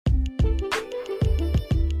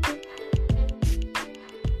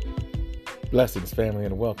Blessings, family,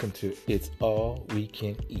 and welcome to It's All We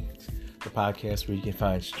Can Eat, the podcast where you can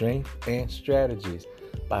find strength and strategies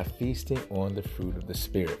by feasting on the fruit of the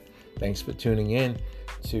Spirit. Thanks for tuning in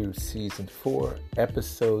to Season 4,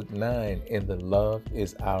 Episode 9 in the Love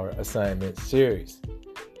is Our Assignment series.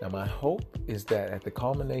 Now, my hope is that at the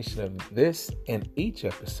culmination of this and each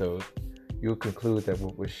episode, you'll conclude that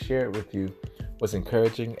what was shared with you was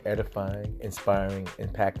encouraging, edifying, inspiring,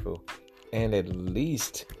 impactful, and at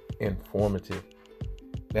least informative.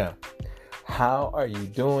 Now, how are you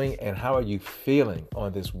doing and how are you feeling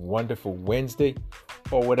on this wonderful Wednesday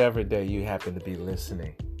or whatever day you happen to be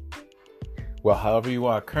listening? Well, however you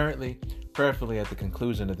are currently, prayerfully at the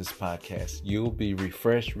conclusion of this podcast, you'll be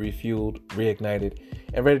refreshed, refueled, reignited,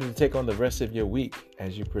 and ready to take on the rest of your week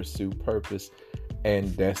as you pursue purpose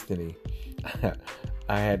and destiny.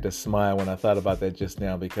 I had to smile when I thought about that just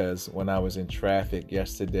now because when I was in traffic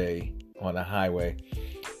yesterday on a highway,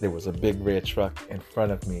 there was a big red truck in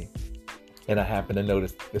front of me, and I happened to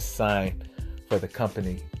notice the sign for the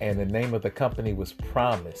company, and the name of the company was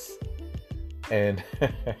Promise. And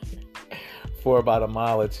for about a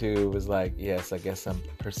mile or two, it was like, yes, I guess I'm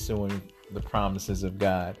pursuing the promises of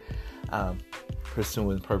God,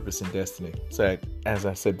 pursuing purpose and destiny. So as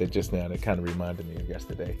I said that just now, that kind of reminded me of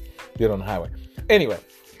yesterday, being on the highway. Anyway,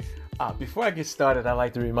 before I get started, I'd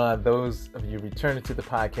like to remind those of you returning to the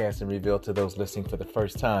podcast and reveal to those listening for the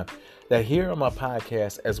first time that here on my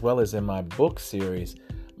podcast, as well as in my book series,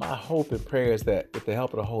 my hope and prayer is that with the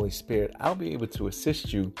help of the Holy Spirit, I'll be able to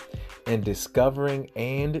assist you in discovering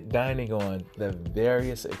and dining on the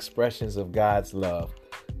various expressions of God's love,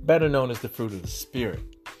 better known as the fruit of the Spirit.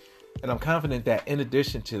 And I'm confident that in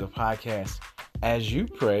addition to the podcast, as you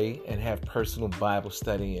pray and have personal Bible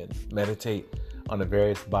study and meditate on the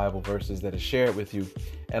various Bible verses that are shared with you,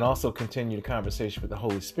 and also continue the conversation with the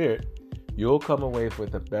Holy Spirit, you'll come away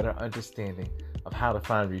with a better understanding of how to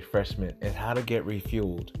find refreshment and how to get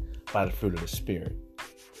refueled by the fruit of the Spirit.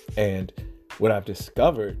 And what I've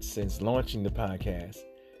discovered since launching the podcast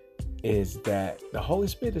is that the Holy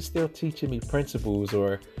Spirit is still teaching me principles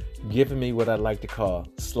or giving me what I like to call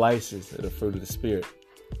slices of the fruit of the Spirit,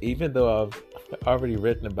 even though I've already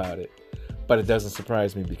written about it. But it doesn't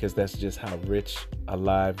surprise me because that's just how rich,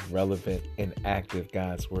 alive, relevant, and active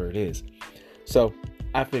God's word is. So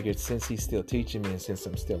I figured since he's still teaching me and since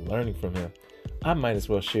I'm still learning from him, I might as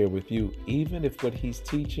well share with you, even if what he's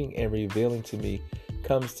teaching and revealing to me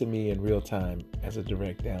comes to me in real time as a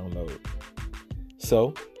direct download.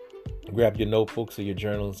 So grab your notebooks or your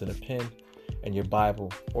journals and a pen and your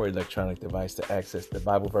Bible or electronic device to access the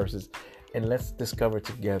Bible verses, and let's discover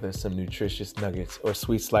together some nutritious nuggets or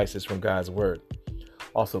sweet slices from God's word.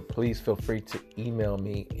 Also, please feel free to email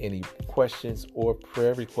me any questions or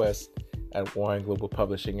prayer requests at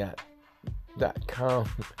warrenglobalpublishing.com.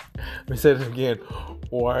 Let me say it again,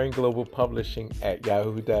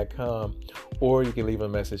 warrenglobalpublishing@yahoo.com, or you can leave a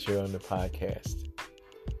message here on the podcast.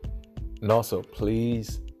 And also,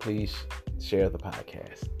 please share the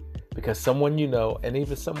podcast, because someone you know, and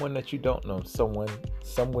even someone that you don't know, someone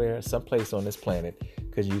somewhere, someplace on this planet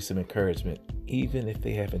could use some encouragement, even if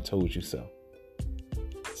they haven't told you so.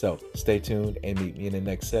 So stay tuned and meet me in the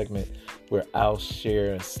next segment where I'll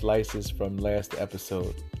share slices from last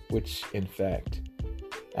episode, which in fact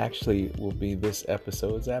actually will be this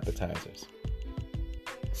episode's appetizers.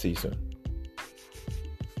 See you soon.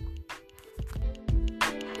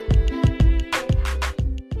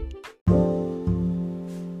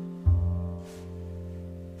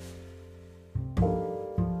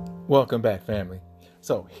 Welcome back, family.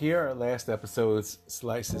 So here are last episode's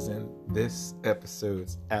slices and this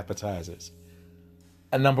episode's appetizers.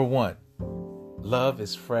 And number 1, love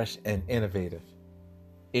is fresh and innovative.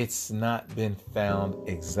 It's not been found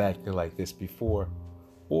exactly like this before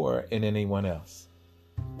or in anyone else.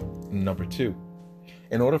 Number 2,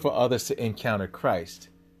 in order for others to encounter Christ,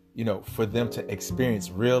 for them to experience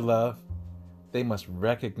real love, they must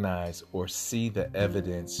recognize or see the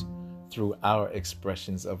evidence through our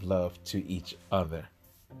expressions of love to each other.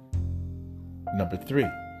 Number 3,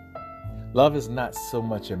 love is not so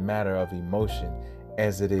much a matter of emotion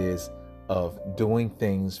as it is of doing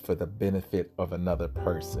things for the benefit of another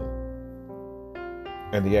person.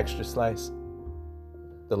 And the extra slice,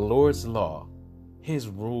 the Lord's law, his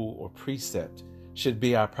rule or precept should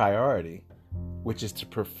be our priority, which is to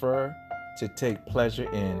prefer to take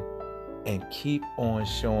pleasure in and keep on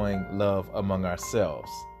showing love among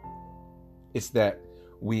ourselves. It's that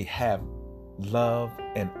we have love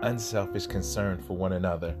and unselfish concern for one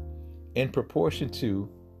another in proportion to,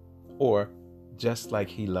 or just like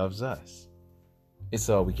he loves us. It's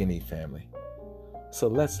all we can eat, family. So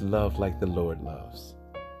let's love like the Lord loves.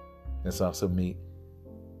 Let's also meet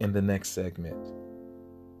in the next segment.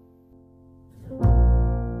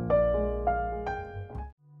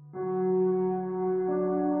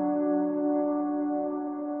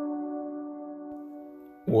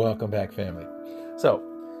 Welcome back, family. So,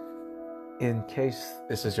 in case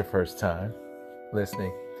this is your first time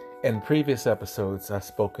listening, in previous episodes, I've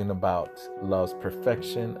spoken about love's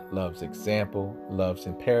perfection, love's example, love's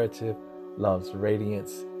imperative, love's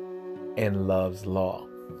radiance, and love's law.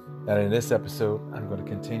 Now, in this episode, I'm going to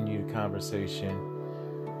continue the conversation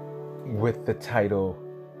with the title,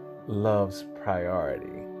 Love's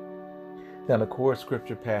Priority. Now, the core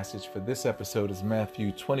scripture passage for this episode is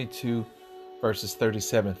Matthew 22, verses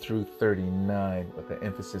 37 through 39, with the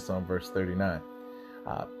emphasis on verse 39.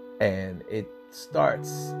 And it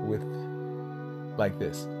starts with like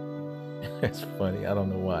this. It's funny. I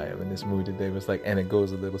don't know why I'm in this mood today. It was like, and it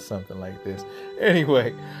goes a little something like this.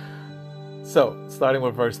 Anyway, so starting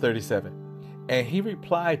with verse 37. And he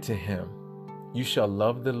replied to him, "You shall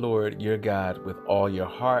love the Lord your God with all your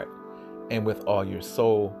heart and with all your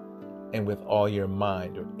soul and with all your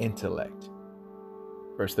mind or intellect."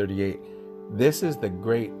 Verse 38. This is the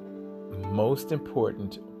great, most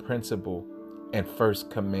important principle and first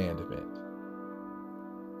commandment.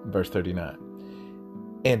 Verse 39.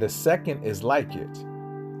 And the second is like it.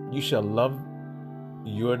 You shall love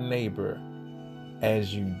your neighbor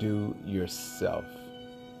as you do yourself.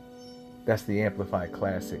 That's the Amplified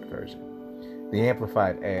Classic version. The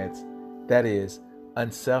Amplified adds, that is,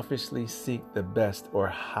 unselfishly seek the best or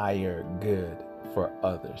higher good for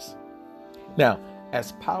others. Now,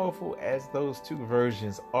 as powerful as those two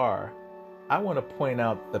versions are, I want to point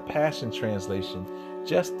out the Passion Translation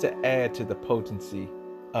just to add to the potency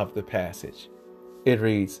of the passage. It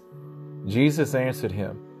reads, Jesus answered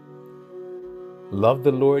him, "Love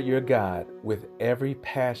the Lord your God with every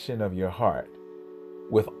passion of your heart,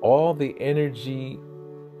 with all the energy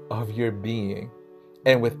of your being,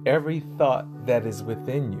 and with every thought that is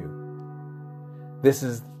within you. This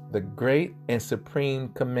is the great and supreme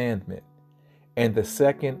commandment, and the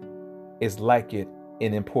second is like it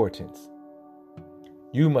in importance.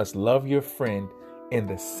 You must love your friend in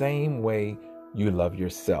the same way you love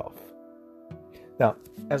yourself." Now,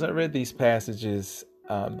 as I read these passages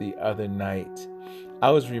the other night,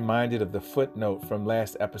 I was reminded of the footnote from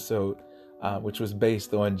last episode, which was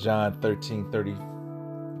based on John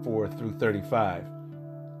 13:34 through 35.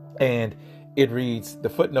 And the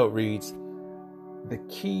footnote reads, "The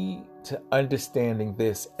key to understanding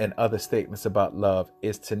this and other statements about love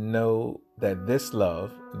is to know that this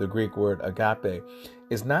love," the Greek word agape,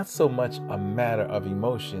 "is not so much a matter of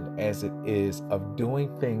emotion as it is of doing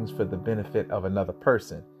things for the benefit of another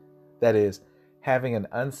person. That is, having an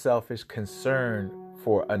unselfish concern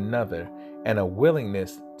for another and a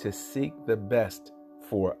willingness to seek the best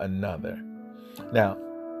for another." Now,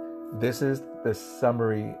 this is the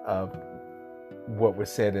summary of what was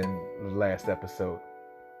said in the last episode.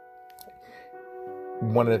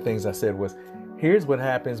 One of the things I said was, here's what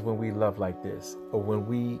happens when we love like this, or when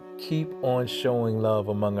we keep on showing love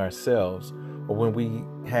among ourselves, or when we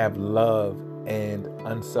have love and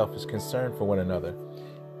unselfish concern for one another.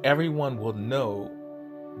 Everyone will know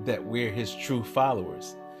that we're his true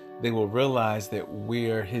followers. They will realize that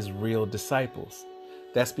we're his real disciples.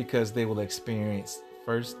 That's because they will experience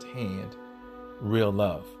firsthand real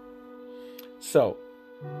love. So,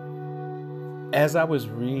 as I was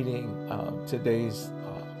reading today's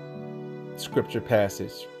scripture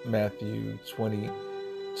passage, Matthew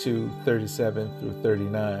 22:37 through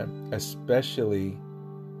 39, especially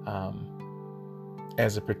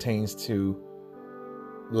as it pertains to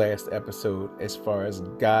last episode, as far as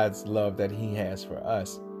God's love that he has for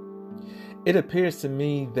us, it appears to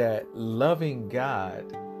me that loving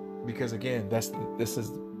God, because again, this is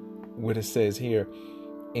what it says here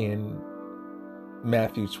in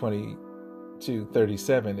Matthew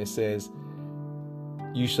 22:37. It says,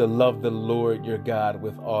 "You shall love the Lord your God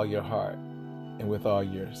with all your heart and with all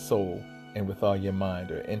your soul and with all your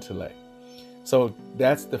mind or intellect." So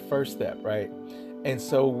that's the first step, right? And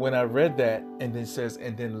so when I read that, and then it says,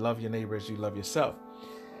 "And then love your neighbor as you love yourself."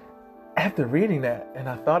 After reading that, and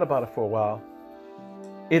I thought about it for a while,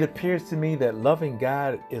 it appears to me that loving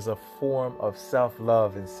God is a form of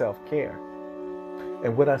self-love and self-care.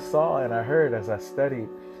 And what I saw and I heard as I studied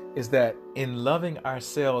is that in loving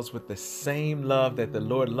ourselves with the same love that the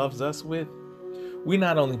Lord loves us with, we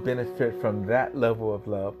not only benefit from that level of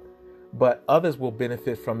love, but others will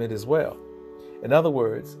benefit from it as well. In other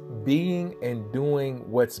words, being and doing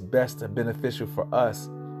what's best and beneficial for us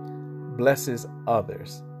blesses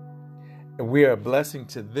others. And we are a blessing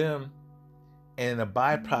to them, And a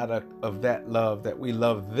byproduct of that love that we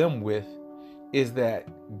love them with is that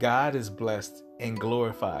God is blessed and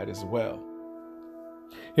glorified as well.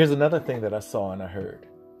 Here's another thing that I saw and I heard.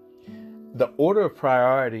 The order of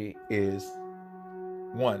priority is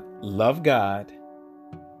 1, love God,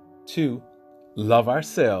 2, love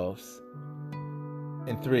ourselves,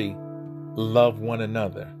 and 3, love one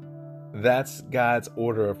another. That's God's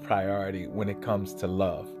order of priority when it comes to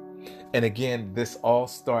love. And again, this all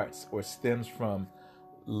starts or stems from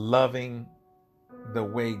loving the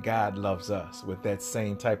way God loves us with that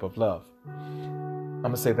same type of love. I'm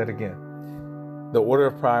going to say that again. The order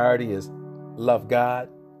of priority is love God,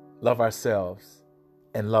 love ourselves,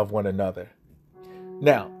 and love one another.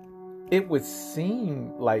 Now, it would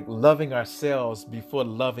seem like loving ourselves before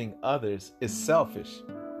loving others is selfish.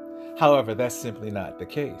 However, that's simply not the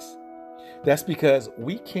case. That's because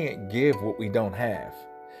we can't give what we don't have.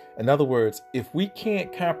 In other words, if we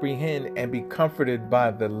can't comprehend and be comforted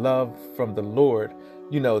by the love from the Lord,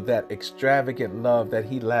 that extravagant love that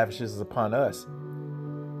He lavishes upon us,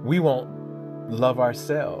 we won't love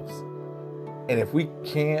ourselves. And if we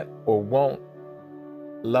can't or won't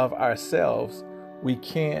love ourselves, we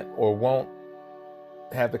can't or won't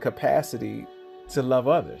have the capacity to love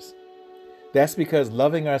others. That's because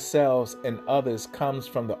loving ourselves and others comes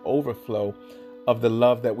from the overflow of the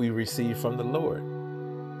love that we receive from the Lord.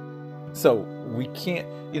 So we can't,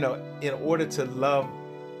 in order to love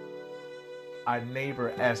our neighbor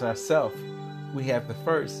as ourselves, we have to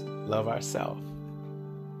first love ourselves.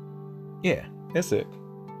 Yeah, that's it.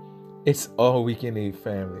 It's all we can eat,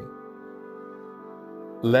 family.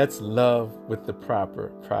 Let's love with the proper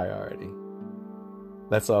priority.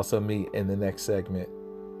 Let's also meet in the next segment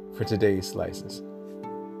for today's Slices.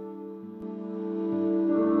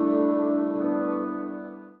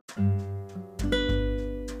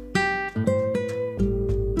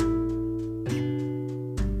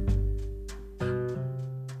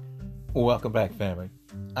 Welcome back, family.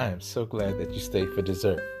 I am so glad that you stayed for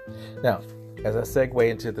dessert. Now, as I segue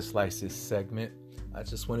into the Slices segment, I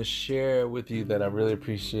just want to share with you that I really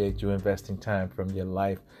appreciate you investing time from your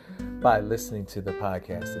life by listening to the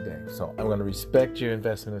podcast today. So I'm going to respect your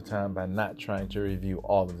investment of time by not trying to review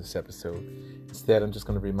all of this episode. Instead, I'm just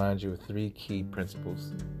going to remind you of 3 key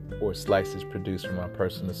principles or slices produced from my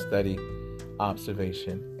personal study,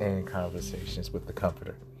 observation, and conversations with the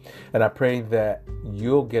Comforter. And I pray that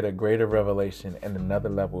you'll get a greater revelation and another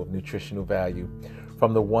level of nutritional value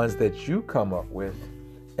from the ones that you come up with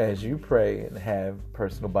as you pray and have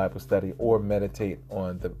personal Bible study or meditate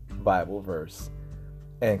on the Bible verse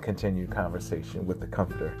and continue conversation with the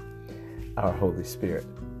Comforter, our Holy Spirit.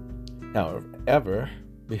 However,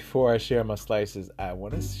 before I share my slices, I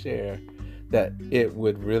want to share that it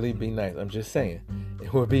would really be nice. I'm just saying,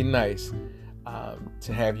 it would be nice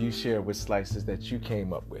to have you share with slices that you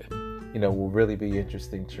came up with. Will really be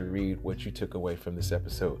interesting to read what you took away from this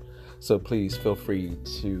episode. So please feel free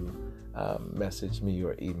to message me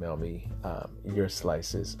or email me your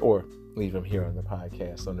slices or leave them here on the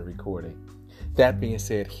podcast, on the recording. That being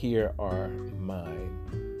said, here are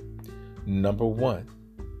mine. Number 1,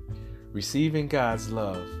 receiving God's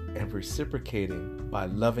love and reciprocating by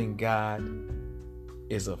loving God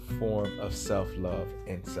is a form of self-love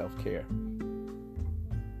and self-care.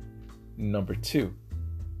 Number 2,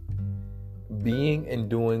 being and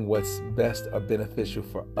doing what's best or beneficial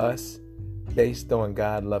for us based on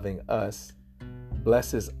God loving us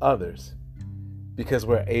blesses others because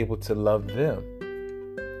we're able to love them.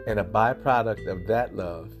 And a byproduct of that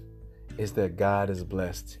love is that God is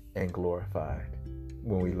blessed and glorified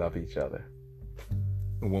when we love each other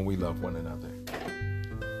and when we love one another.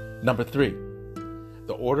 Number 3,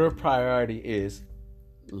 the order of priority is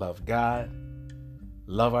love God,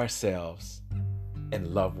 love ourselves, and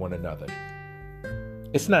love one another.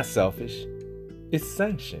 It's not selfish, it's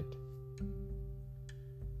sanctioned.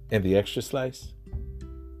 And the extra slice?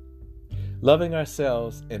 Loving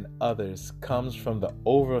ourselves and others comes from the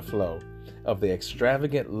overflow of the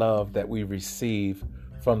extravagant love that we receive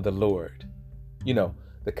from the Lord.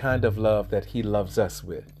 The kind of love that He loves us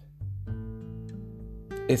with.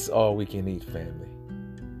 It's all we can eat, family.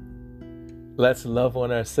 Let's love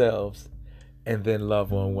on ourselves and then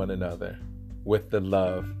love on one another with the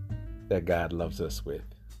love that God loves us with.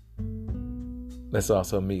 Let's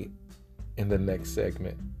also meet in the next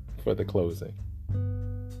segment for the closing.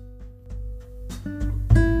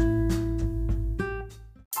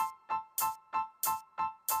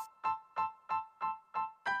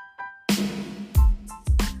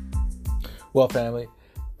 Well, family,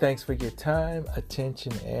 thanks for your time,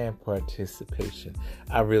 attention, and participation.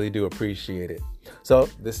 I really do appreciate it. So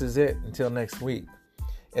this is it until next week.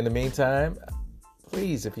 In the meantime,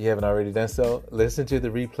 please, if you haven't already done so, listen to the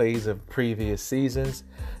replays of previous seasons.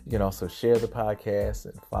 You can also share the podcast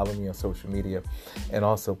and follow me on social media. And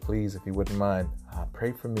also, please, if you wouldn't mind,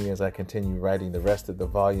 pray for me as I continue writing the rest of the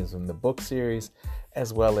volumes in the book series,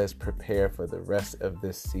 as well as prepare for the rest of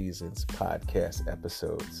this season's podcast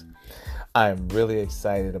episodes. I'm really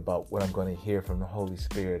excited about what I'm going to hear from the Holy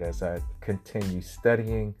Spirit as I continue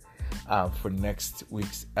studying for next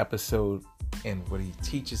week's episode and what He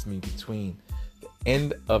teaches me between the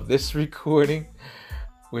end of this recording,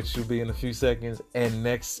 which will be in a few seconds, and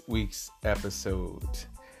next week's episode.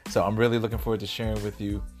 So I'm really looking forward to sharing with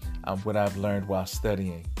you what I've learned while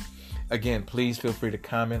studying. Again, please feel free to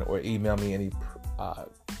comment or email me any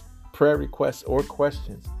prayer requests or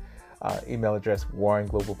questions. Email address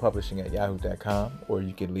warrenglobalpublishing@yahoo.com, or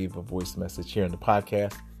you can leave a voice message here in the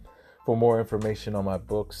podcast. For more information on my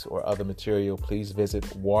books or other material, please visit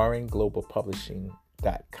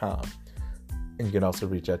warrenglobalpublishing.com. And you can also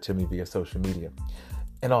reach out to me via social media.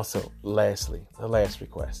 And also, lastly, the last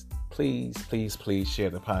request, please share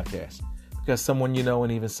the podcast, because someone you know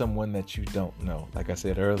and even someone that you don't know, like I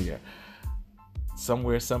said earlier,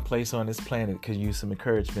 somewhere, someplace on this planet could use some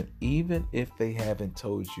encouragement, even if they haven't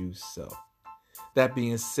told you so. That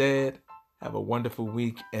being said, have a wonderful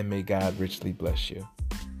week, and may God richly bless you.